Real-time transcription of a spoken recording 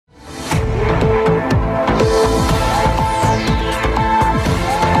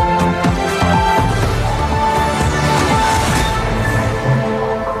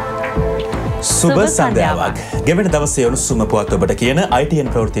සුබ සන්ධ්‍යාවක්. ගෙවෙන දවසේ උණුසුම පුවත් ඔබට කියන ITN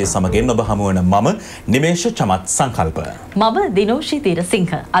ප්‍රවෘත්ති සමගින් ඔබ හමුවන මම නිමේෂ චමත් සංකල්ප. මම දිනෝෂි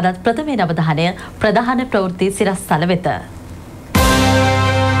තීරසිංහ. අදත් ප්‍රථමයෙන් අවධානය ප්‍රධාන ප්‍රවෘත්ති සිරස්තල වෙත.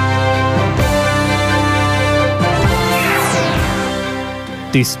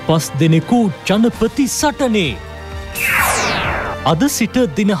 තිස්පස් දෙනෙකු ජනපති සටනේ. අද සිට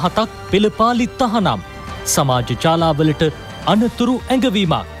දින 7ක් පෙළපාලි තහනම්. සමාජ ජාලාවලට අනතුරු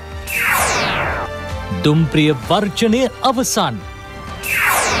ඇඟවීමක්. දුම්ප්‍රිය වර්ජනය අවසන්.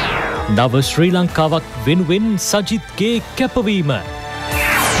 නව ශ්‍රී ලංකාවක් වෙනුවෙන් සජිත්ගේ කැපවීම.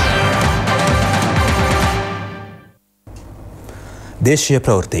 දේශීය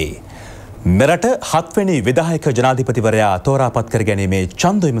ප්‍රවෘත්ති. මෙරට 7 වෙනි විධායක ජනාධිපතිවරයා තෝරාපත් කර ගැනීමේ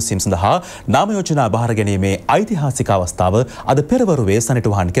ඡන්ද විමසීම සඳහා නාම යෝජනා බහර ගැනීමේ ඓතිහාසික අවස්ථාව අද පෙරවරුවේ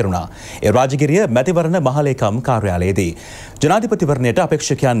සනිටුහන් කෙරුණා. ඒ රාජගිරිය මැතිවරණ මහලේකම් කාර්යාලයේදී ජනාධිපතිවරණයට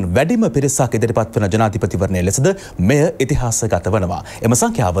අපේක්ෂකයන් වැඩිම පිරිසක් ඉදිරිපත් වන ජනාධිපතිවරණය ලෙසද මෙය ඉතිහාසගත වනවා. එම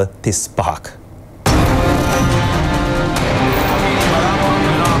සංඛ්‍යාව 35ක්.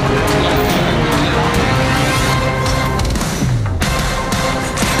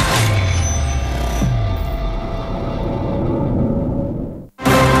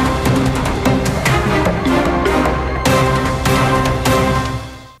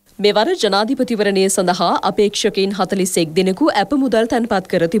 මෙවර ජනාධිපතිවරණය සඳහා අපේක්ෂකයින් 41 දෙනෙකු ඇප මුදල් තැන්පත්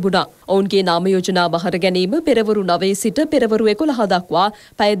කර තිබුණා. ඔවුන්ගේ නාම යෝජනා බහර ගැනීම පෙරවරු 9 සිට පෙරවරු 11 දක්වා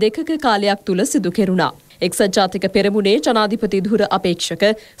පැය දෙකක කාලයක් තුල සිදු කෙරුණා. එක්සත් ජාතික පෙරමුණේ ජනාධිපති ධුර අපේක්ෂක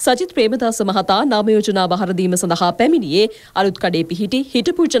සජිත් ප්‍රේමදාස මහතා නාම යෝජනා බහර දීම සඳහා පැමිණියේ අලුත්කඩේ පිහිටි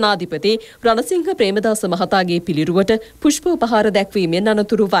හිටපු ජනාධිපති රණසිංහ ප්‍රේමදාස මහතාගේ පිළිරුවට පුෂ්පෝපහාර දැක්වීමෙන්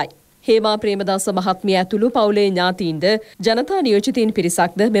අනතුරුවයි. හේමා ප්‍රේමදාස මහත්මිය ඇතුළු පවුලේ ඥාතීන්ද ජනතා නියෝජිතයින්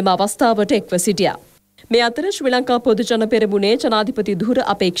පිරිසක්ද මෙම අවස්ථාවට එක්ව සිටියා. මේ අතර ශ්‍රී ලංකා පොදු ජන පෙරමුණේ ජනාධිපති ධුර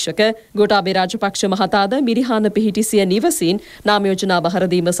අපේක්ෂක ගෝඨාභය රාජපක්ෂ මහතාද මිරිහාන පිහිටි සිය නිවසින් නාම යෝජනා බහර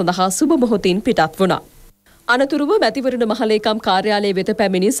දීම සඳහා සුබ මොහොතින් පිටත් වුණා. අනතුරුව මැතිවරණ මහලේකම් කාර්යාලය වෙත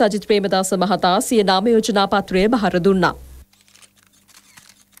පැමිණි සජිත් ප්‍රේමදාස මහතා සිය නාම යෝජනා පත්‍රය බහර දුන්නා.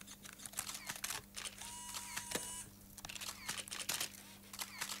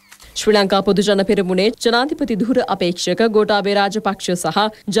 ශ්‍රී ලංකා පොදු ජන පෙරමුණේ ජනාධිපති ධුර අපේක්ෂක ගෝඨාභය රාජපක්ෂ සහ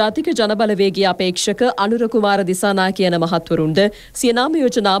ජාතික ජනබලවේගයේ අපේක්ෂක අනුර කුමාර දිසානායක යන මහත්වරුන්ද සිය නාම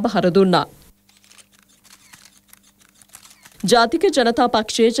යෝජනා බහර දුන්නා. ජාතික ජනතා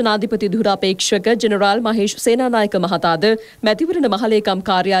පක්ෂයේ ජනාධිපති ධුර අපේක්ෂක ජෙනරාල් මහේෂ් සේනානායක මහතාද මැතිවරණ මහලේකම්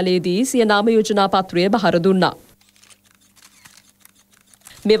කාර්යාලයේදී සිය නාම යෝජනා පත්‍රය බහර දුන්නා.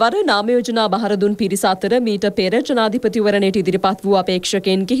 මෙවර නාම යෝජනා බහර දුන් පිරිස අතර මීට පෙර ජනාධිපතිවරණයට ඉදිරිපත් වූ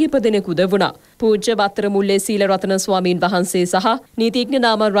අපේක්ෂකයන් කිහිප දෙනෙකුද වුණා. පූජ්‍ය බත්තර මුල්ලේ සීලරතන ස්වාමීන් වහන්සේ සහ නීතිඥ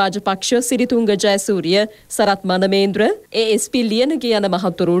නාමල් රාජපක්ෂ, සිරිතුංග ජයසූරිය, සරත් මනමේන්ද්‍ර, ASP ලියනගේ යන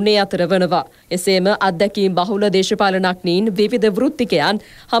මහතුරුන් ඒ අතර වනවා. එසේම අත්දැකීම් බහුල දේශපාලනඥයින්, විවිධ වෘත්තිකයන්,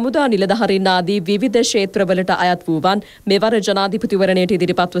 හමුදා නිලධාරීන් ආදී විවිධ ක්ෂේත්‍රවලට අයත් වූවන් මෙවර ජනාධිපතිවරණයට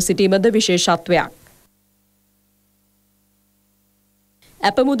ඉදිරිපත්ව සිටීමද විශේෂත්වයක්.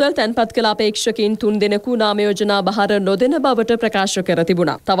 ඇප මුදල් තැන්පත් කළ අපේක්ෂකයින් 3 දෙනෙකු නාම යෝජනා බහර නොදෙන බවට ප්‍රකාශ කර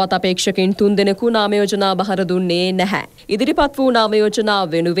තිබුණා. තවත් අපේක්ෂකයින් 3 දෙනෙකු නාම යෝජනා බහර දුන්නේ නැහැ. ඉදිරිපත් වූ නාම යෝජනා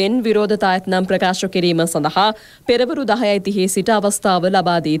වෙනුවෙන් විරෝධතා ඇතනම් ප්‍රකාශ කිරීම සඳහා පෙරවරු 10:30 සිට අවස්ථාව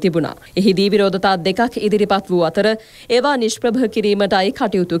ලබා දී තිබුණා. එහිදී විරෝධතා දෙකක් ඉදිරිපත් වූ අතර ඒවා නිෂ්ප්‍රභ කිරීමටයි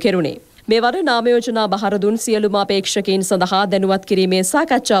කටයුතු කෙරුණේ. මෙවර නාම යෝජනා බහර දුන් සියලුම අපේක්ෂකයින් සඳහා දැනුවත් කිරීමේ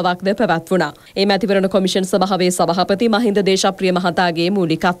සාකච්ඡාවක්ද පැවැත්වුණා. ඒ මැතිවරණ කොමිෂන් සභාවේ සභාපති මහින්ද දේශප්‍රිය මහතාගේ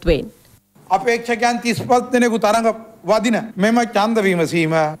මූලිකත්වයෙන් අපේක්ෂකයන් 35 දෙනෙකු තරඟ වදින මෙම ඡන්ද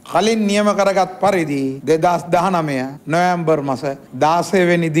විමසීම කලින් නියම කරගත් පරිදි 2019 නොවැම්බර් මාස 16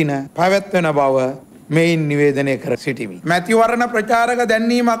 වෙනි දින පැවැත්වෙන බව මෙයින් නිවේදනය කර සිටිමි. මැතිවරණ ප්‍රචාරක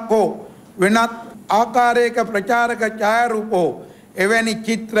දැන්වීමක් හෝ වෙනත් ආකාරයක ප්‍රචාරක ඡායාරූප හෝ එවැනි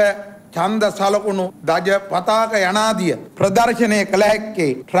චිත්‍ර ඡන්ද සලකුණු දජ පතාක යනාදිය ප්‍රදර්ශනය කළ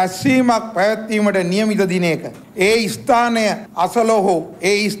හැක්කේ රැස්වීමක් පැවැත්වීමට නියමිත දිනයක ඒ ස්ථානය අසල හෝ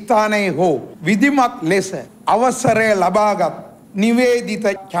ඒ ස්ථානයේ හෝ විධිමත් ලෙස අවසරය ලබාගත් නිවේදිත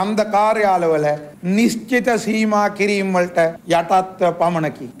ඡන්ද කාර්යාලවල නිශ්චිත සීමා කිරීම වලට යටත්ව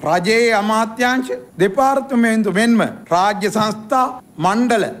පමණකි. රජයේ අමාත්‍යාංශ, දෙපාර්තමේන්තු මෙන්ම රාජ්‍ය සංස්ථා,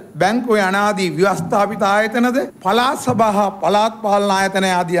 මණ්ඩල, බැංකු යනාදී ව්‍යවස්ථාපිත ආයතනද, පළාත් සභා, පළාත් පාලන ආයතන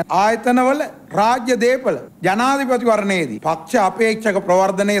ආදී ආයතනවල රාජ්‍ය දේපල ජනාධිපතිවරණයේදී පක්ෂ අපේක්ෂක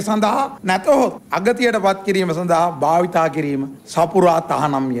ප්‍රවර්ධනය සඳහා නැතහොත් අගතියට පත් කිරීම සඳහා භාවිතා කිරීම සපුරා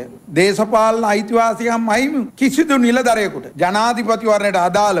තහනම්ය. දේශපාලන අයිතිවාසිකම් අහිමි කිසිදු නිලධරයෙකුට ජනාධිපතිවරණයට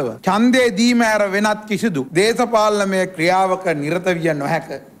අදාළව ඡන්දේ දීම ඇර වෙනත් කිසිදු දේශපාලනමය ක්‍රියාවක නිරත විය නොහැක.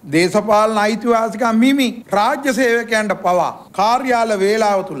 දේශපාලන අයිතිවාසිකම් හිමි රාජ්‍ය සේවකයන්ට පවා කාර්යාල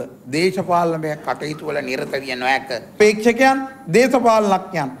වේලාව තුල දේශපාලනමය කටයුතු වල නිරත විය නොහැක. ප්‍රේක්ෂකයන්,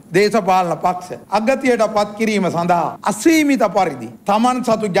 දේශපාලනඥයන්, දේශපාලන පක්ෂ අගතියට පත් කිරීම සඳහා අසීමිත පරිදි තමන්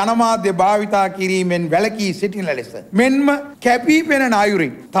සතු ජනමාධ්‍ය භාවිතා කිරීමෙන් වැළකී සිටින ලෙස මෙන්ම කැපී පෙනෙන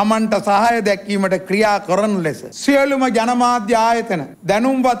අයුරින් තමන්ට සහාය දැක්වීමට ක්‍රියා කරන ලෙස සියලුම ජනමාධ්‍ය ආයතන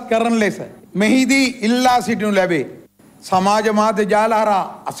දැනුම්වත් කරන ලෙස මෙහිදී ඉල්ලා සිටිනු ලැබේ. සමාජ මාධ්‍ය ජාල හරහා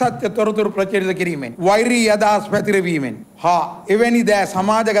අසත්‍ය තොරතුරු ප්‍රචලිත කිරීමෙන්, වෛරී අදහස් පැතිරවීමෙන් හා එවැනි දෑ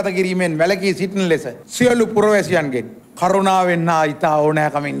සමාජගත කිරීමෙන් වැළකී සිටින ලෙස සියලු පුරවැසියන්ගෙන් කරුණාවෙන් හා ඉතා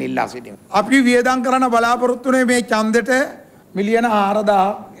ඕනෑකමින් ඉල්ලා සිටිමු. අපි වියදම් කරන බලාපොරොත්තු වෙන්නේ මේ ඡන්දෙට මිලියන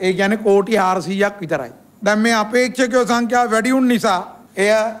 4000, ඒ කියන්නේ කෝටි 400ක් විතරයි. දැන් මේ අපේක්ෂකයෝ සංඛ්‍යාව වැඩි වුන නිසා එය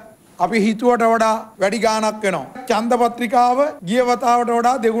අපි හිතුවට වඩා වැඩි ගාණක් වෙනවා. ඡන්ද පත්‍රිකාව ගිය වතාවට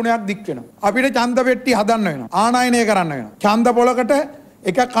වඩා දෙගුණයක් දික් වෙනවා. අපිට ඡන්ද පෙට්ටි හදන්න වෙනවා. ආනයනය කරන්න වෙනවා. ඡන්ද පොලකට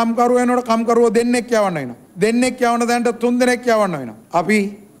එක කම්කරුවෝ වෙනකොට කම්කරුවෝ දෙන්නෙක් යවන්න වෙනවා. දෙන්නෙක් යවන තැනට 3 දෙනෙක් යවන්න වෙනවා. අපි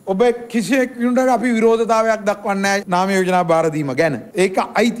ඔබ කිසියෙක් විරුද්ධව අපි විරෝධතාවයක් දක්වන්නේ නැහැ නාම යෝජනා බාර දීම ගැන. ඒක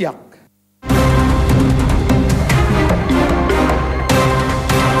අයිතියක්.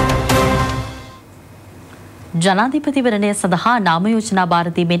 ජනාධිපතිවරණය සඳහා නාම යෝජනා බාර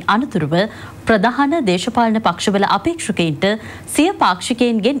දීමෙන් අනතුරුව ප්‍රධාන දේශපාලන පක්ෂවල අපේක්ෂකයින්ට සිය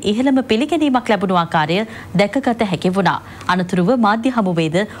පාක්ෂිකයින්ගෙන් ඉහළම පිළිගැනීමක් ලැබුණු ආකාරය දැකගත හැකි වුණා. අනතුරුව මාධ්‍ය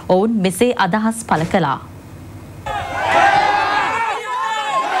හමුවේද ඔවුන් මෙසේ අදහස් පළ කළා.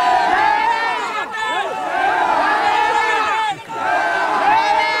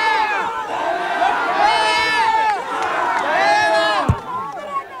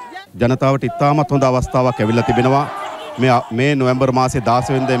 ජනතාවට ඉතාමත් හොඳ අවස්ථාවක් ඇවිල්ලා තිබෙනවා මේ නොවැම්බර් මාසයේ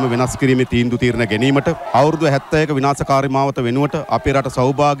 16 වෙනිදා එම වෙනස් කිරීමේ තීන්දුව ගැනීමට අවුරුදු 71 විනාශකාරී මාවත වෙනුවට අපේ රට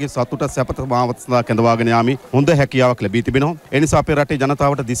සෞභාග්‍ය සතුට සැපත මාවත සඳහා කැඳවාගෙන යාමේ හොඳ හැකියාවක් ලැබී තිබෙනවා. ඒ නිසා අපේ රටේ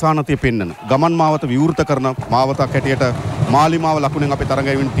ජනතාවට දිශානතිය පෙන්වන ගමන් මාවත විවෘත කරන මාවතක් හැටියට මාලිමාව ලකුණෙන් අපි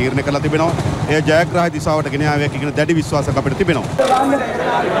තරඟයමින් තීරණය කළා තිබෙනවා. එය ජයග්‍රාහී දිශාවට ගෙන යාවේ කියන දැඩි විශ්වාසයක් අපිට තිබෙනවා.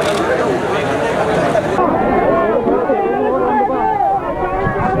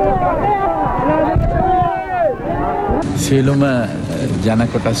 සියලුම ජන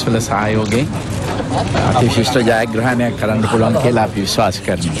කොටස් වල සහයෝගයෙන් අතිශිෂ්ට ජයග්‍රහණයක් කරන්න පුළුවන් කියලා අපි විශ්වාස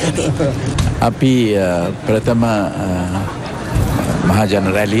කරනවා. අපි ප්‍රථම මහා ජන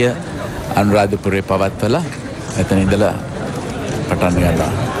රැළිය අනුරාධපුරේ පවත්වලා එතන ඉඳලා පටන්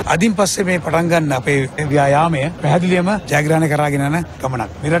ගන්නවා. අදින් පස්සේ මේ පටන් ගන්න අපේ ව්‍යායාමය පැහැදිලිවම ජයග්‍රහණය කරාගෙන යන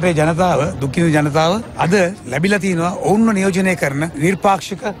ගමනක්. මේ රටේ ජනතාව, දුක්ඛිත ජනතාව අද ලැබිලා තිනවා ඔවුන්ව නියෝජනය කරන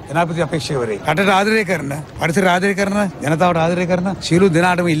නිර්පාක්ෂික ජනාධිපති අපේක්ෂකවරයෙක්. රටට ආදරය කරන, පරිසරය ආදරය කරන, ජනතාවට ආදරය කරන සියලු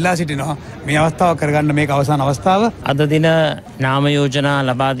දෙනාටම ඉල්ලා සිටිනවා මේ අවස්ථාව කරගන්න මේක අවසාන අවස්ථාව. අද දින නාම යෝජනා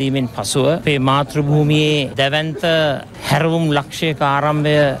ලබා දීමෙන් පසුව අපේ මාතෘභූමියේ දැවැන්ත හැරවුම් ලක්ෂයක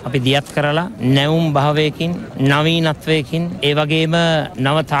ආරම්භය අපි දියත් කරලා නැවුම් භාවයකින්, නවීනත්වයකින්, ඒ වගේම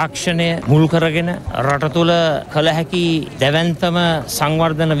නව තාක්ෂණය මුල් කරගෙන රට තුළ කළ හැකි දැවැන්තම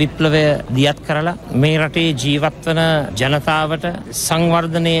සංවර්ධන විප්ලවය දියත් කරලා මේ රටේ ජීවත් වන ජනතාවට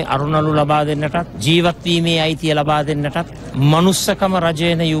සංවර්ධනයේ අරුණලු ලබා දෙන්නටත්, ජීවත් වීමේ අයිතිය ලබා දෙන්නටත්, මනුස්සකම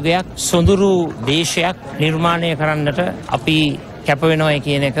රජයන යුගයක්, සොඳුරු දේශයක් නිර්මාණය කරන්නට අපි කැප වෙනවා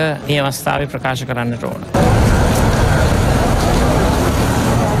කියන එක මේ අවස්ථාවේ ප්‍රකාශ කරන්නට ඕන.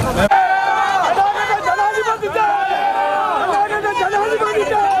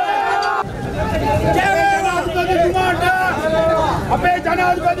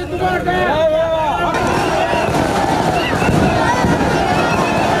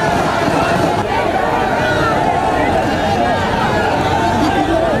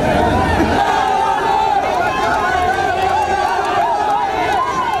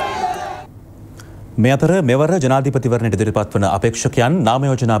 මේ අතර මෙවර ජනාධිපතිවරණයට ඉදිරිපත් වන අපේක්ෂකයන් නාම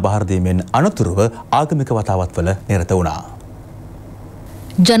යෝජනා බාර දීමෙන් අනතුරුව ආගමික වතාවත්වල නිරත වුණා.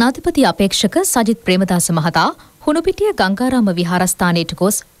 ජනාධිපති අපේක්ෂක සජිත් ප්‍රේමදාස මහතා හුණුපිටිය ගංගාරාම විහාරස්ථානයට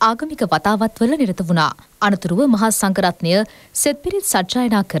ගොස් ආගමික වතාවත්වල නිරත වුණා. අනතුරුව මහා සංඝරත්නය සෙත්පිරිත්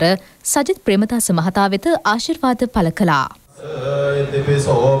සජ්ජායනා කර සජිත් ප්‍රේමදාස මහතා වෙත ආශිර්වාද පළ කළා.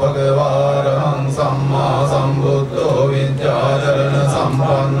 ඉතිපිසෝ භගවාරහං සම්මා සම්බුද්ධෝ විද්‍යාචරණ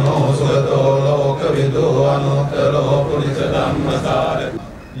සම්පන්නෝ සුගතෝ ලෝකවිදෝ අනුත්තරෝ පුරිස ධම්මසාරති.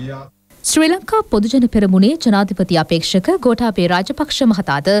 ශ්‍රී ලංකා පොදුජන පෙරමුණේ ජනාධිපති අපේක්ෂක ගෝඨාභය රාජපක්ෂ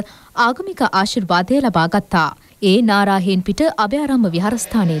මහතාද ආගමික ආශිර්වාදය ලබා ගත්තා. ඒ නාරාහෙන් පිට අභයාරාම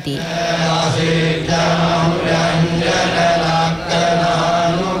විහාරස්ථානයේදී.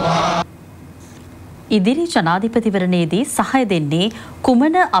 ඉදිරි ජනාධිපතිවරණයේදී සහාය දෙන්නේ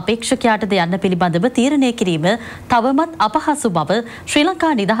කුමන අපේක්ෂකයාටද යන්න පිළිබඳව තීරණය කිරීම තවමත් අපහසු බව ශ්‍රී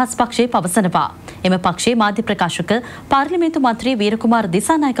ලංකා නිදහස් පක්ෂය පවසනවා. එම පක්ෂයේ මාධ්‍ය ප්‍රකාශක පාර්ලිමේන්තු මන්ත්‍රී වීරකුමාර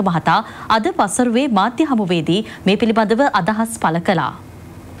දිසානායක මහතා අද පසරුවේ මාධ්‍ය හමුවේදී මේ පිළිබඳව අදහස් පළ කළා.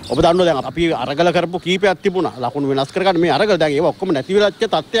 ඔබ දන්නවා දැන් අපි අරගල කරපු කීපයක් තිබුණා. ලකුණු වෙනස් කරගන්න මේ අරගල දැන් ඒවා ඔක්කොම නැති වෙලා ඉච්ච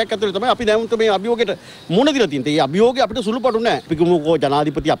තත්ත්වයක් ඇතුලේ තමයි අපි දැන් මේ අභියෝගයට මුහුණ දීලා තියෙන්නේ. මේ අභියෝගය අපිට සුළුපටු නෑ. අපි කිව්වෝ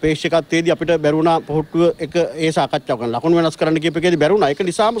ජනාධිපති අපේක්ෂකත්වයේදී අපිට බැරුණා පොහොට්ටුව එක ඒ සාකච්ඡාව කරන්න. ලකුණු වෙනස් කරන්න කියපේකේදී බැරුණා. ඒක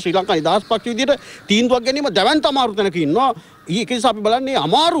නිසාම ශ්‍රී ලංකා නිදහස් පක්ෂ විදියට තීන්දුවක් ගැනීම දැවන්ත අමාරු තැනක ඉන්නවා. ඒක නිසා අපි බලන්නේ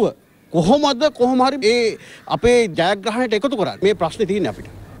අමාරුව කොහොම හරි ඒ අපේ ජයග්‍රහණයට එකතු කරන්නේ. මේ ප්‍රශ්නේ තියෙන්නේ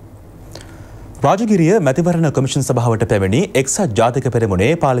අපිට. රාජගිරිය මැතිවරණ කොමිෂන් සභාවට පැමිණි එක්සත් ජාතික පෙරමුණේ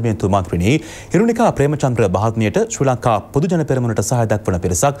පාර්ලිමේන්තු මන්ත්‍රිණී හිරුණිකා ප්‍රේමචන්ද්‍ර මහත්මියට ශ්‍රී ලංකා පොදුජන පෙරමුණට සහාය දක්වන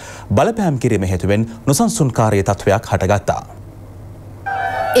පිරිසක් බලපෑම් කිරීම හේතුවෙන් නොසන්සුන්කාරී තත්ත්වයක් හටගත්තා.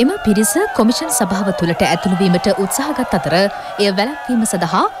 එම පිරිස කොමිෂන් සභාව තුළට ඇතුළු වීමට උත්සාහගත් අතර එය වැළැක්වීම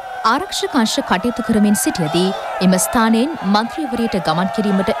සඳහා ආරක්ෂක අංශ කටයුතු කරමින් සිටියදී එම ස්ථානයෙන් මන්ත්‍රීවරියට ගමන්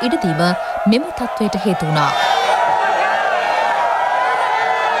කිරීමට ඉඩ දීම මෙම තත්ත්වයට හේතු වුණා.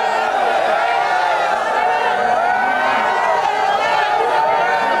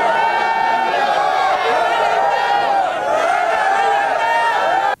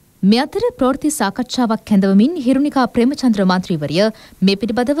 මේ අතර ප්‍රවෘත්ති සාකච්ඡාවක් හැඳවමින් හිරුණිකා ප්‍රේමචන්ද්‍ර මන්ත්‍රීවරිය මේ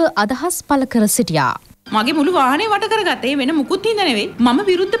පිළිබඳව අදහස් පළ කර සිටියා. මගේ මුළු වාහනේ වට කරගත්තේ වෙන මුකුත් හින්දා නෙවෙයි මම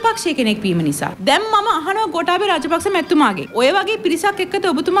විරුද්ධ පක්ෂයේ කෙනෙක් වීම නිසා. දැන් මම අහනවා ගෝඨාභය රාජපක්ෂ මැතිතුමාගේ ඔය වගේ පිරිසක් එක්කද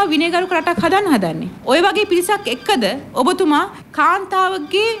ඔබතුමා විනයගරුක රටක් හදන්න හදන්නේ? ඔය වගේ පිරිසක් එක්කද ඔබතුමා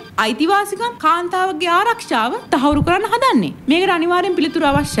කාන්තාවගේ අයිතිවාසිකම් කාන්තාවගේ ආරක්ෂාව තහවුරු කරන්න හදන්නේ? මේකට අනිවාර්යෙන් පිළිතුරු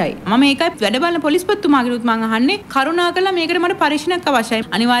අවශ්‍යයි. මම ඒකයි වැඩ බලන පොලිස්පතිතුමාගෙනුත් මම අහන්නේ කරුණාකරලා මේකට මට පරීක්ෂණයක් අවශ්‍යයි.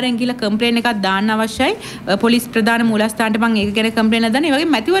 අනිවාර්යෙන් ගිහලා කම්ප්ලේන් එකක් දාන්න අවශ්‍යයි. පොලිස් ප්‍රධාන මූලස්ථානට මම ඒක ගැන කම්ප්ලේන් එකක් දාන්න. ඒ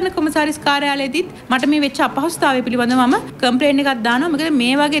වගේ මැතිවරණ කොමසාරිස් කාර්යාලයේදීත් මට මේ වෙච්ච අපහසුතාවය පිළිබඳව මම කම්ප්ලේන් එකක් දානවා. මොකද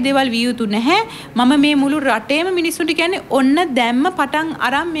මේ වගේ දේවල් විය යුතු නැහැ. මම මේ මුළු රටේම මිනිස්සුන්ට කියන්නේ ඔන්න දැම්ම පටන්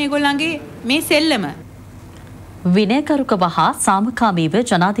අරන් මේගොල්ලන්ගේ මේ සෙල්ලම. විනයකරුක වහා සාමකාමීව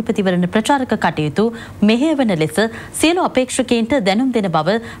ජනාධිපතිවරණ ප්‍රචාරක කටයුතු මෙහෙයවන ලෙස සියලු අපේක්ෂකයින්ට දැනුම් දෙන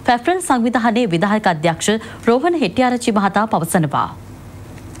බව ෆැෆ්‍රල් සංවිධානයේ විධායක අධ්‍යක්ෂ රෝහණ හෙට්ටිආරච්චි මහතා පවසනවා.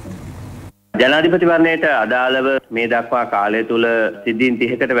 ජනාධිපතිවරණයට අදාළව මේ දක්වා කාලය තුල සිද්ධීන්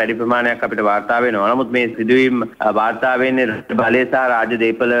 30කට වැඩි ප්‍රමාණයක් අපිට වාර්තා වෙනවා. නමුත් මේ සිදුවීම් වාර්තා වෙන්නේ බලය සහ රාජ්‍ය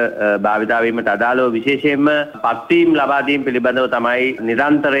දේපල භාවිතා වීමට අදාළව විශේෂයෙන්ම පත්වීම් ලබා දීම පිළිබඳව තමයි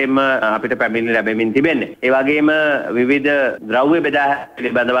නිරන්තරයෙන්ම අපිට පැමිණිලි ලැබෙමින් තිබෙන්නේ. ඒ වගේම විවිධ ද්‍රව්‍ය බෙදා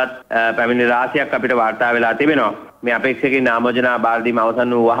පිළිබඳවත් පැමිණිලි රාශියක් අපිට වාර්තා වෙලා තිබෙනවා. මේ අපේක්ෂකයන් නාමෝජනා බාර දීම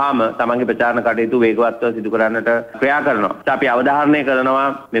අවසන් වූ වහාම තමන්ගේ ප්‍රචාරණ කටයුතු වේගවත්ව සිදු කරන්නට ක්‍රියා කරනවා. අපි අවධාරණය කරනවා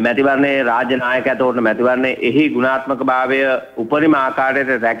මේ මැතිවරණයේ රාජ්‍ය නායකයන්ට මැතිවරණයේ එහි ගුණාත්මක භාවය උපරිම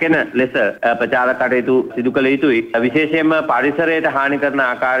ආකාරයට රැකෙන ලෙස ප්‍රචාරක කටයුතු සිදු කළ යුතුයි. විශේෂයෙන්ම පරිසරයට හානි කරන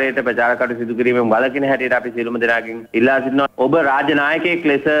ආකාරයට ප්‍රචාරක කටයුතු සිදු කිරීමෙන් වළකින හැටියට අපි සියලුම දෙනාගෙන් ඉල්ලා සිටිනවා. ඔබ රාජ්‍ය නායකයෙක්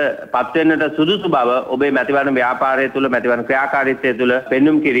ලෙස පත් වෙන්නට සුදුසු බව ඔබේ මැතිවරණ ව්‍යාපාරය තුළ මැතිවරණ ක්‍රියාකාරීත්වය තුළ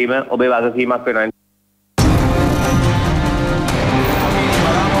පෙන්눔 කිරීම ඔබේ වගකීමක් වෙනවා.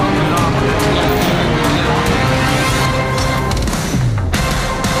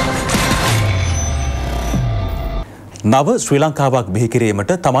 නව ශ්‍රී ලංකාවක් බිහි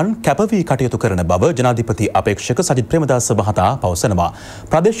කිරීමට තමන් කැපවී කටයුතු කරන බව ජනාධිපති අපේක්ෂක සජිත් ප්‍රේමදාස මහතා පවසනවා.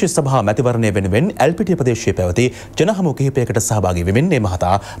 ප්‍රදේශීය සභා මැතිවරණය වෙනුවෙන් එල්පිටිය ප්‍රදේශයේ පැවති ජනහමු කිහිපයකට සහභාගී වෙමින් මේ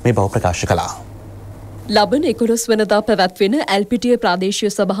මහතා මේ බව ප්‍රකාශ කළා. ලබන 11 වෙනිදා පැවැත්වෙන එල්පිටිය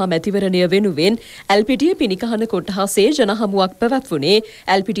ප්‍රාදේශීය සභා මැතිවරණය වෙනුවෙන් එල්පිටිය පිනිකහන කොටහසේ ජනහමුවක් පැවැත්වුණේ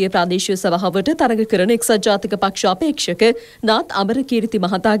එල්පිටිය ප්‍රාදේශීය සභාවට තරඟ කරන එක්සත් ජාතික පක්ෂ අපේක්ෂක නාත් අමරකීර්ති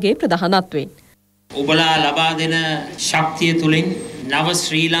මහතාගේ ප්‍රධානත්වයෙන්. ඔබලා ලබා දෙන ශක්තිය තුළින් නව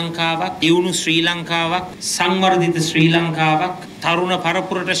ශ්‍රී ලංකාවක්, දියුණු ශ්‍රී ලංකාවක්, සංවර්ධිත ශ්‍රී ලංකාවක්, තරුණ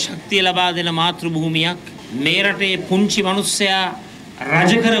පරපුරට ශක්තිය ලබා දෙන මාතෘ භූමියක් මේ රටේ පුංචි මිනිස්සයා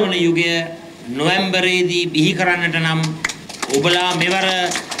රජ කරවන යුගය නොවැම්බරයේදී බිහි කරන්නට නම් ඔබලා මෙවර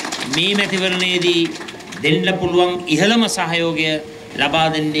මේ මැතිවරණයේදී දෙන්න පුළුවන් ඉහළම සහයෝගය ලබා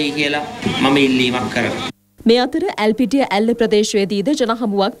දෙන්නේ කියලා මම ඉල්ලීමක් කරනවා. මේ අතර එල්පිටිය ඇල්ල ප්‍රදේශයේදීද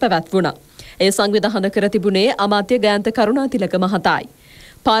ජනහමුවක් පැවැත්වුණා. ඒ සංවිධානය කර තිබුණේ අමාත්‍ය ගයන්ත කරුණාතිලක මහතායි.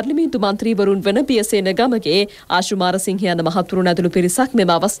 පාර්ලිමේන්තු මන්ත්‍රීවරුන් වන පියසේන ගමගේ ආශුමාර සිංහ යන මහත්වරුන් ඇතුළු පිරිසක්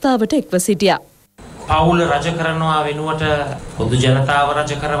මෙම අවස්ථාවට එක්ව සිටියා. පවුල රජ කරනවා වෙනුවට පොදු ජනතාව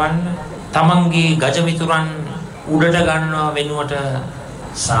රජ කරවන්න, තමන්ගේ ගජමිතුරන් උඩට ගන්නවා වෙනුවට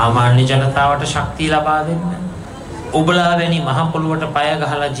සාමාන්‍ය ජනතාවට ශක්තිය ලබා දෙන්න, ඔබලා වැනි මහ පොළොවට පය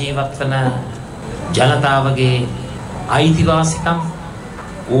ගහලා ජීවත් වන ජනතාවගේ අයිතිවාසිකම්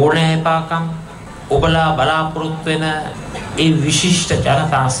ඕනෑපාකම් ඔබලා බලාපොරොත්තු වෙන ඒ විශිෂ්ට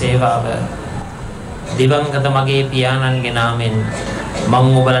ජනතා සේවාව දිවංගත මගේ පියාණන්ගේ නාමයෙන්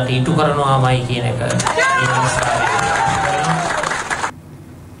මම ඔබලට ඉටු කරනවාමයි කියන එක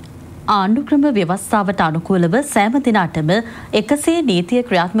ආණ්ඩුක්‍රම ව්‍යවස්ථාවට අනුකූලව සෑම දිනටම එකසේ නීතිය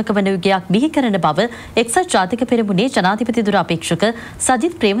ක්‍රියාත්මක වන යුගයක් බිහි කරන බව එක්සත් ජාතික පෙරමුණේ ජනාධිපති දුර අපේක්ෂක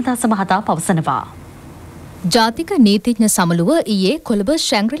සජිත් ප්‍රේමදාස මහතා පවසනවා. ජාතික නීතිඥ සමුළුව ඊයේ කොළඹ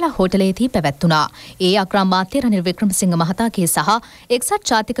ශැංග්‍රීලා හෝටලයේදී පැවැත්වුණා. ඒ අග්‍රාමාත්‍ය රනිල් වික්‍රමසිංහ මහතාගේ සහ එක්සත්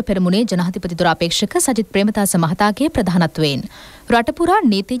ජාතික පෙරමුණේ ජනාධිපති දුර අපේක්ෂක සජිත් ප්‍රේමදාස මහතාගේ ප්‍රධානත්වයෙන් රට පුරා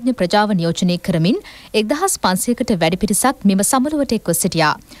නීතිඥ ප්‍රජාව නියෝජනය කරමින් 1500කට වැඩි පිරිසක් මෙම සමුළුවට එක්ව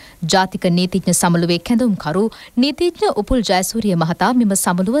සිටියා. ජාතික නීතිඥ සමුළුවේ කැඳවුම්කරු නීතිඥ උපුල් ජයසූරිය මහතා මෙම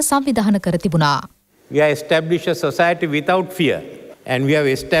සමුළුව සංවිධානය කර තිබුණා. We have established a society without fear and we have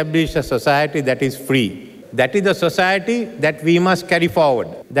established a society that is free. That is the society that we must carry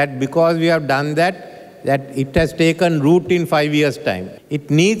forward. That because we have done that it has taken root in 5 years' time.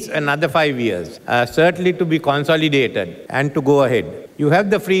 It needs another 5 years, certainly to be consolidated and to go ahead. You have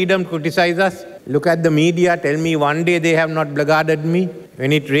the freedom to criticize us. Look at the media, tell me one day they have not blackguarded me.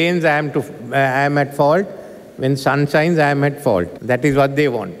 When it rains, I am at fault. When sun shines, I am at fault. That is what they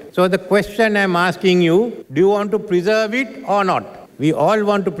want. So the question I am asking you, do you want to preserve it or not? We all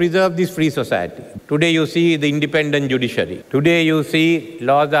want to preserve this free society. Today you see the independent judiciary. Today you see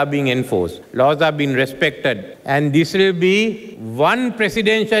laws are being enforced. Laws are being respected. And this will be one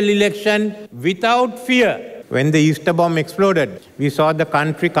presidential election without fear. When the Easter bomb exploded, we saw the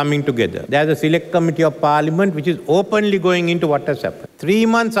country coming together. There's a select committee of parliament which is openly going into what has happened. 3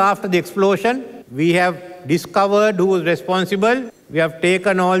 months after the explosion, we have discovered who was responsible. We have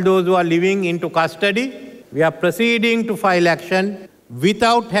taken all those who are living into custody. We are proceeding to file action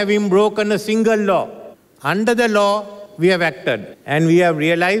without having broken a single law. Under the law, we have acted. And we have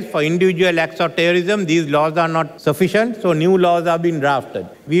realized for individual acts of terrorism, these laws are not sufficient, so new laws are being drafted.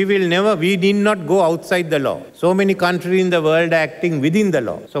 We did not go outside the law. So many countries in the world are acting within the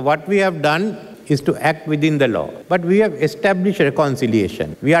law. So what we have done is to act within the law. But we have established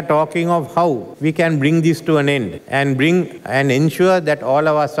reconciliation. We are talking of how we can bring this to an end and ensure that all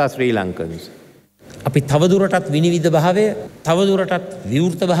of us are Sri Lankans. අපි තවදුරටත් විනිවිද භාවය තවදුරටත්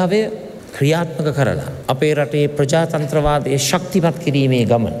විවෘත භාවය ක්‍රියාත්මක කරලා අපේ රටේ ප්‍රජාතන්ත්‍රවාදයේ ශක්තිමත් කිරීමේ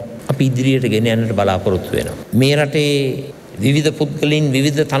ගමන අපි ඉදිරියට ගෙන යන්නට බලාපොරොත්තු වෙනවා. මේ රටේ විවිධ පුද්ගලයන්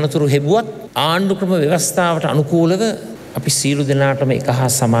විවිධ තනතුරු හෙබුවත් ආණ්ඩුක්‍රම ව්‍යවස්ථාවට අනුකූලව අපි සියලු දෙනාටම එක හා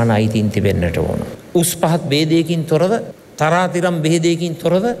සමාන අයිතීන් තිබෙන්නට ඕන. උස් පහත් ભેදයකින් තොරව තරාතිරම් ભેදයකින්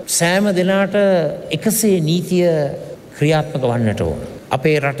තොරව සෑම දෙනාට එකසේ නීතිය ක්‍රියාත්මක වන්නට ඕන.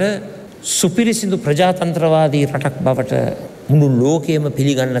 අපේ රට සුපිරිසිදු ප්‍රජාතන්ත්‍රවාදී රටක් බවට මුළු ලෝකයේම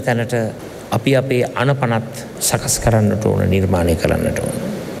පිළිගන්න තැනට අපි අපේ අනපනත් සකස් කරන්නට ඕන නිර්මාණය කරන්නට ඕන.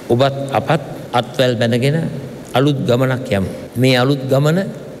 ඔබත් අපත් අත්වැල් බැඳගෙන අලුත් ගමනක් යමු. මේ අලුත් ගමන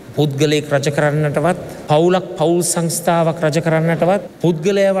පුද්ගලයෙක් රජ කරන්නටවත් පවුලක් පවුල් සංස්ථාවක් රජ කරන්නටවත්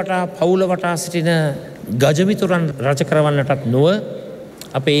පුද්ගලයා වටා පවුල වටා සිටින ගජමිතුරන් රජ කරවන්නටත් නොව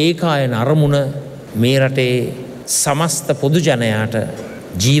අපේ ඒකායන අරමුණ මේ රටේ සමස්ත පොදු ජනයාට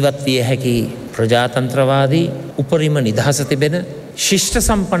ජීවත් විය හැකි ප්‍රජාතන්ත්‍රවාදී උපරිම නිදහස තිබෙන ශිෂ්ට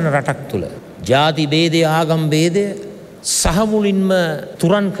සම්පන්න රටක් තුළ ජාති ભેදය ආගම් ભેදය සහ මුලින්ම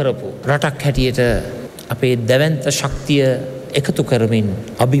තුරන් කරපු රටක් හැටියට අපේ දැවැන්ත ශක්තිය එකතු කරමින්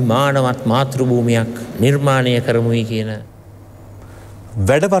අභිමානවත් මාතෘභූමියක් නිර්මාණය කරමුයි කියන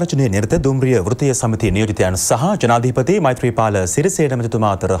වැඩවර්ජනයේ නිරත දුම්රිය වෘත්තීය සමිතිය නියෝජිතයන් සහ ජනාධිපති මෛත්‍රීපාල සිරිසේන මැතිතුමා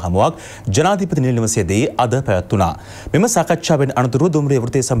අතර හමුවක් ජනාධිපති නිල නිවසේදී අද පැවැත්වුණා. මෙම සාකච්ඡාවෙන් අනතුරුව දුම්රිය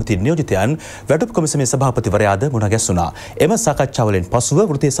වෘත්තීය සමිතිය නියෝජිතයන් වැටුප් කොමිසමේ සභාපතිවරයාද මුණ ගැසුණා. එම සාකච්ඡාවලින් පසුව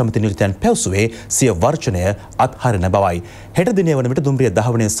වෘත්තීය සමිතිය නියෝජිතයන් පැවසුවේ සිය වර්ජනය අත්හරින බවයි. හෙට දිනය වන විට දුම්රිය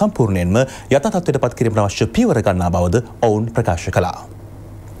දහවනය සම්පූර්ණයෙන්ම යථා තත්ත්වයට පත් කිරීමට අවශ්‍ය පියවර ගන්නා බවද ඔවුන් ප්‍රකාශ කළා.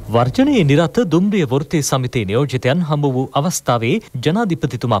 වර්ජනයේ නිරත දුම්රිය වෘත්තීය සමිතියේ නියෝජිතයන් හමු වූ අවස්ථාවේ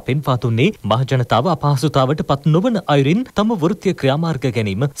ජනාධිපතිතුමා පෙන්වා දුන්නේ මහජනතාව අපහසුතාවට පත් නොවන අයුරින් තම වෘත්තීය ක්‍රියාමාර්ග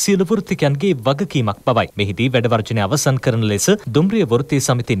ගැනීම සියලු වෘත්තිකයන්ගේ වගකීමක් බවයි. මෙහිදී වැඩවර්ජනය අවසන් කරන ලෙස දුම්රිය වෘත්තීය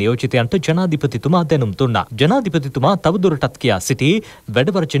සමිතියේ නියෝජිතයන්ට ජනාධිපතිතුමා දැනුම් දුන්නා. ජනාධිපතිතුමා තවදුරටත් කියා සිටියේ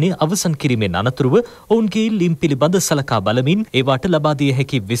වැඩවර්ජනය අවසන් කිරීමෙන් අනතුරුව ඔවුන්ගේ ඉල්ලීම් පිළිබඳ සලකා බලමින් ඒවාට ලබා දිය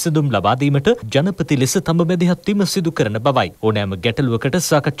හැකි විසඳුම් ලබා දීමට ජනපති ලෙස තම මැදිහත් වීම සිදු කරන බවයි. ඕනෑම ගැටලුවකට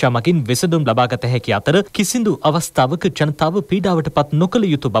සාකච්ඡා මගින් විසඳුම් ලබාගත හැකි අතර කිසිදු අවස්ථාවක ජනතාව පීඩාවට පත් නොකළ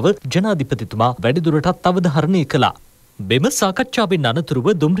යුතු බව ජනාධිපතිතුමා වැඩිදුරටත් අවධාරණය කළා. මෙම සාකච්ඡාවෙන් අනතුරුව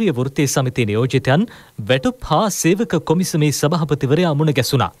දුම්රිය වෘත්තීය සමිතියේ නියෝජිතයන් වැටුප් හා සේවක කොමිසමේ සභාපතිවරයා මුණ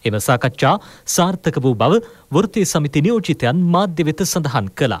ගැසුණා. එම සාකච්ඡා සාර්ථක වූ බව වෘත්තීය සමිති නියෝජිතයන් මාධ්‍ය වෙත සඳහන්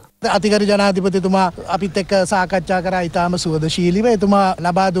කළා. අතිගරු ජනාධිපතිතුමා අපිත් එක්ක සාකච්ඡා කරා ඉතාම සුවදශීලීව. එතුමා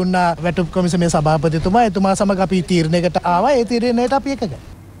ලබා දුන්නා වැටුප් කොමිසමේ සභාපතිතුමා. එතුමා සමග අපි තීරණයකට ආවා. ඒ තීරණයට අපි එකගයි.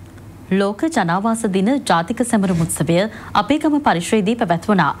 ලෝක ජනාවාස දින ජාතික සැමරුම් උත්සවය අපේ ගම පරිශ්‍රයේදී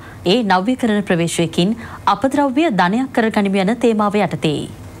පැවැත්වුණා. ඒ නව්‍යකරණ ප්‍රවේශයකින් අපද්‍රව්‍ය ධනයක් කරගනිමු යන තේමාව යටතේ.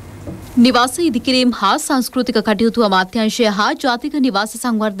 නිවාස ඉදිකිරීම් හා සංස්කෘතික කටයුතු අමාත්‍යාංශය හා ජාතික නිවාස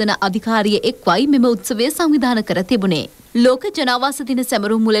සංවර්ධන අධිකාරිය එක්වයි මෙම උත්සවය සංවිධානය කර තිබුණේ. ලෝක ජනාවාස දින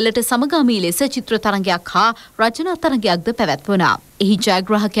සැමරුම් මුලලට සමගාමී ලෙස චිත්‍ර තරඟයක් හා රචනා තරඟයක්ද පැවැත්වුණා. එහි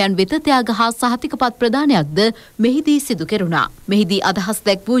ජයග්‍රාහකයන් වෙත ත්‍යාග හා සහතිකපත් ප්‍රදානයක්ද මෙහිදී සිදු කෙරුණා. මෙහිදී අදහස්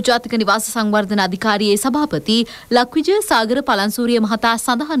දැක් වූ ජාතික නිවාස සංවර්ධන අධිකාරියේ සභාපති ලක්විජය සාගර පලන්සූරිය මහතා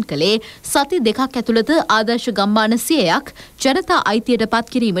සඳහන් කළේ සති දෙකක් ඇතුළත ආදර්ශ ගම්මාන 100ක් ජනතා අයිතියට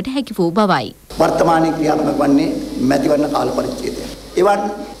පත් කිරීමට හැකි වූ බවයි. වර්තමානයේ ක්‍රියාත්මක වන්නේ මැතිවරණ කාල පරිච්ඡේදය. එවන්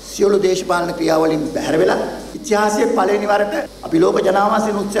සියලු දේශපාලන ක්‍රියාවලින් බැහැර වෙලා ඉතිහාසයේ පළවෙනි වරට අපි ලෝක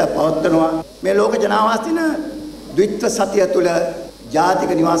ජනාවාසින උත්සවය පවත්වනවා. මේ ලෝක ජනාවාසින ද්විත්ව සතිය තුළ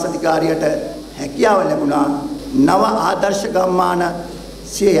ජාතික නිවාස අධිකාරියට හැකියාව ලැබුණා නව ආදර්ශ ගම්මාන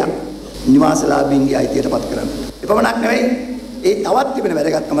 100ක් නිවාසලාභීන්ගේ අයිතියට පත් කරන්න. එපමණක් නෙවෙයි ඒ තවත් තිබෙන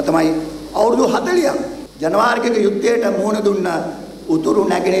වැදගත්කම තමයි අවුරුදු 40ක් ජනවාරික යුද්ධයට මුහුණ දුන්න උතුරු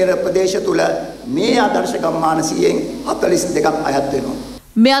නැගෙනහිර ප්‍රදේශ තුළ මේ ආදර්ශ ගම්මාන 100න් 42ක් අයත් වෙනවා.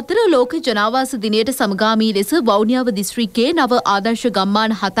 මේ අතර ලෝක ජනාවාස දිනයට සමගාමී ලෙස වවුනියාව දිස්ත්‍රික්කයේ නව ආදර්ශ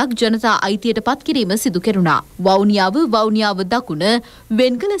ගම්මාන 7ක් ජනතා අයිතියට පත් කිරීම සිදු කෙරුණා. වවුනියාව දකුණ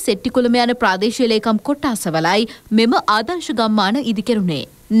වෙන්ගල සෙට්ටිකුළම යන ප්‍රාදේශීය ලේකම් කොට්ටාසවලයි මෙම ආදර්ශ ගම්මාන ඉදිකෙරුණේ.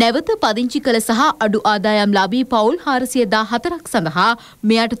 නැවත පදිංචි කළ සහ අඩු ආදායම්ලාභී පවුල් 414ක් සඳහා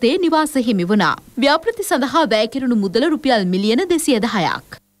මේ යටතේ නිවාස හිමි වුණා. ව්‍යාපෘති සඳහා වැය කෙරුණු මුදල රුපියල් මිලියන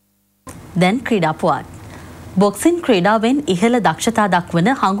 210ක්. දැන් ක්‍රීඩා පුවත්. බොක්සින් ක්‍රීඩාවෙන් ඉහළ දක්ෂතා දක්වන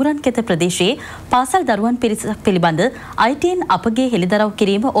හංගුරන්කෙත ප්‍රදේශයේ පාසල් දරුවන් පිරිසක් පිළිබඳ ITN අපගේ හෙළිදරව්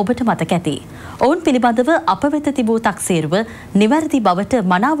කිරීම ඔබට මතක ඇති. ඔවුන් පිළිබඳව අප වෙත තිබූ තක්සේරුව නිවැරදි බවට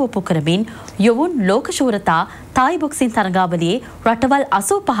මනාව ඔප්පු කරමින් යොවුන් ලෝකශූරතා තායි බොක්සින් තරගාවලියේ රටවල්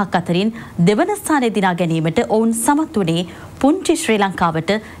 85ක් අතරින් දෙවන ස්ථානය දිනා ගැනීමට ඔවුන් සමත් වුණේ පුංචි ශ්‍රී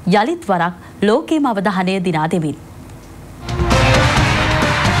ලංකාවට යලිත් වරක් ලෝකයේම අවධානය දිනා දෙමින්.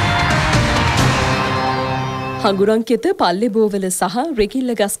 හඟුරංකෙත පල්ලෙබෝවල සහ රෙකිල්ල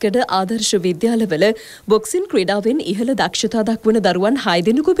ගස්කඩ ආදර්ශ විද්‍යාලවල බොක්සින් ක්‍රීඩාවෙන් ඉහළ දක්ෂතා දක්වන දරුවන් 6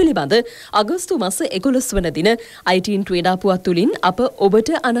 දෙනෙකු පිළිබඳ අගෝස්තු මාස 11 වන දින ITN ක්‍රීඩා පුවත් තුලින් අප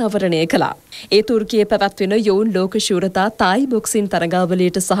ඔබට අනාවරණය කළා. ඒ තුර්කියේ පැවැත්වෙන යොවුන් ලෝක ශූරතා තායි බොක්සින්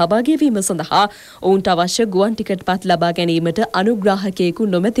තරගාවලියට සහභාගී වීම සඳහා ඔවුන්ට අවශ්‍ය ගුවන් ටිකට් පත් ලබා ගැනීමට අනුග්‍රාහකයෙකු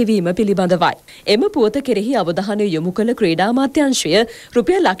නොමැතිවීම පිළිබඳවයි. එම පුවත කෙරෙහි අවධානය යොමු කළ ක්‍රීඩා අමාත්‍යාංශය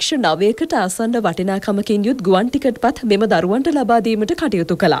රුපියල් ලක්ෂ 9කට ආසන්න වටිනාකමකින් යුත් ගුවන් ටිකට් පත් මෙම දරුවන්ට ලබා දීමට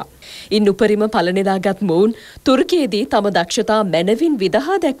කටයුතු කළා. ඉන් උපරිම ඵල නෙලාගත් මොවුන් තුර්කියේදී තම දක්ෂතා මැනවින්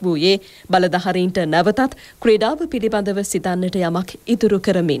විදහා දැක්වූයේ බලධාරීන්ට නැවතත් ක්‍රීඩාව පිළිබඳව සිතන්නට යමක් ඉතුරු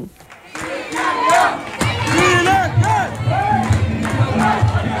කරමින්.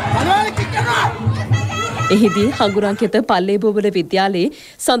 එහිදී හඟුරංකෙත පල්ලේබෝවල විද්‍යාලයේ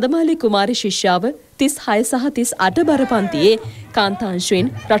සඳමාලි කුමාරි ශිෂ්‍යාව 36 සහ 38 බර පන්තියේ කාන්තාංශයෙන්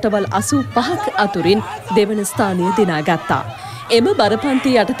රටවල් 85ක් අතුරින් දෙවන ස්ථානය දිනාගත්තා. එම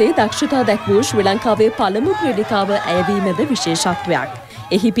බරපන්ති යටතේ දක්ෂතා දැක්වූ ශ්‍රී ලංකාවේ පළමු ක්‍රීඩිකාව ඇයවීමද විශේෂත්වයක්.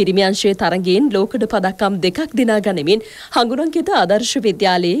 එහි පිරිමියංශයේ තරගයෙන් ලෝකඩ පදක්කම් 2ක් දිනා ගනිමින් හඟුරංකෙත ආදර්ශ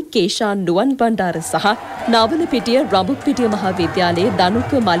විද්‍යාලයේ කේෂාන් නුවන් බණ්ඩාර සහ නාවලපිටිය රඹුක්පිටිය මහා විද්‍යාලයේ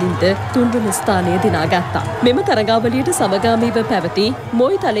දනුක මලින්ද තුන්වන ස්ථානය දිනාගත්තා. මෙම තරගාවලියට සමගාමීව පැවති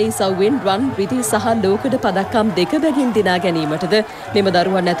මොයි තලේ සව්වෙන් රන් රිදී සහ ලෝකඩ පදක්කම් 2 බැගින් දිනා ගැනීමටද මෙම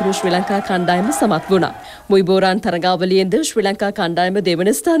දරුවන් ඇතුළු ශ්‍රී ලංකා කණ්ඩායම සමත් වුණා. මොයි බෝරාන් තරගාවලියෙන්ද ශ්‍රී ලංකා කණ්ඩායම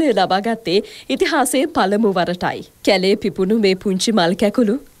දෙවන ස්ථානය ලබා ගත්තේ ඉතිහාසයේ පළමු වරටයි. කැලේ පිපුණු මේ පුංචි මල්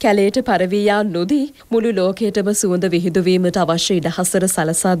කැලයට පරවී යා නොදී මුළු ලෝකයටම සුවඳ විහිදුවීමට අවශ්‍ය ඉඩහසර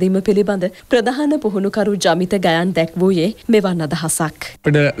සලසා දීම පිළිබඳ ප්‍රධාන පුහුණුකරු ජමිත ගයන් දැක්වූයේ මෙවන් අදහසක්.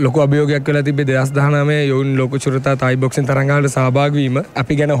 අපිට ලොකු අභියෝගයක් වෙලා තිබ්බේ 2019 යොවුන් ලෝක ශූරතා තායි බොක්සින් තරඟවලට සහභාගී වීම.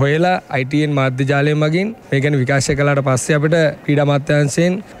 අපි ගැන හොයලා ITN මාධ්‍ය ජාලය මගින් මේ ගැන විකාශය කළාට පස්සේ අපිට ක්‍රීඩා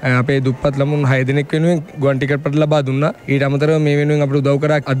අමාත්‍යාංශයෙන් අපේ දුප්පත් ළමුන් 6 දෙනෙක් වෙනුවෙන් ගුවන් ටිකට් පත් ලබා දුන්නා. ඊට අමතරව මේ වෙනුවෙන් අපිට උදව්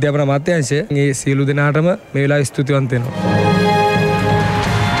කරා අධ්‍යාපන අමාත්‍යාංශය. මේ සියලු දෙනාටම මේ වෙලාවේ ස්තුතිවන්ත වෙනවා.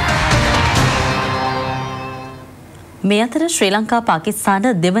 මේ අතර ශ්‍රී ලංකා පාකිස්තාන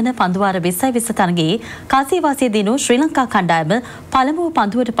දෙවන පන්දුවාර 2020 තරගයේ කාසිවාසිය දිනු ශ්‍රී ලංකා කණ්ඩායම පළමුව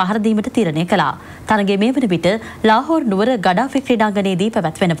පන්දුවට පහර දීමට තීරණය කළා. තරගයේ මේ වන විට ලාහෝර් නුවර ගඩාෆි ක්‍රීඩාංගණයේදී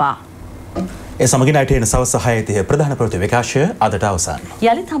පැවැත්වෙනවා. ඒ සමගින් ITN සවස් 6:30 ප්‍රධාන ප්‍රවෘත්ති විකාශය අදට අවසන්.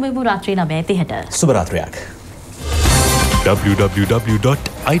 යලිත් හමුවෙමු රාත්‍රී 9:30ට. සුබ රාත්‍රියක්.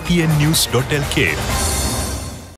 www.itnnews.lk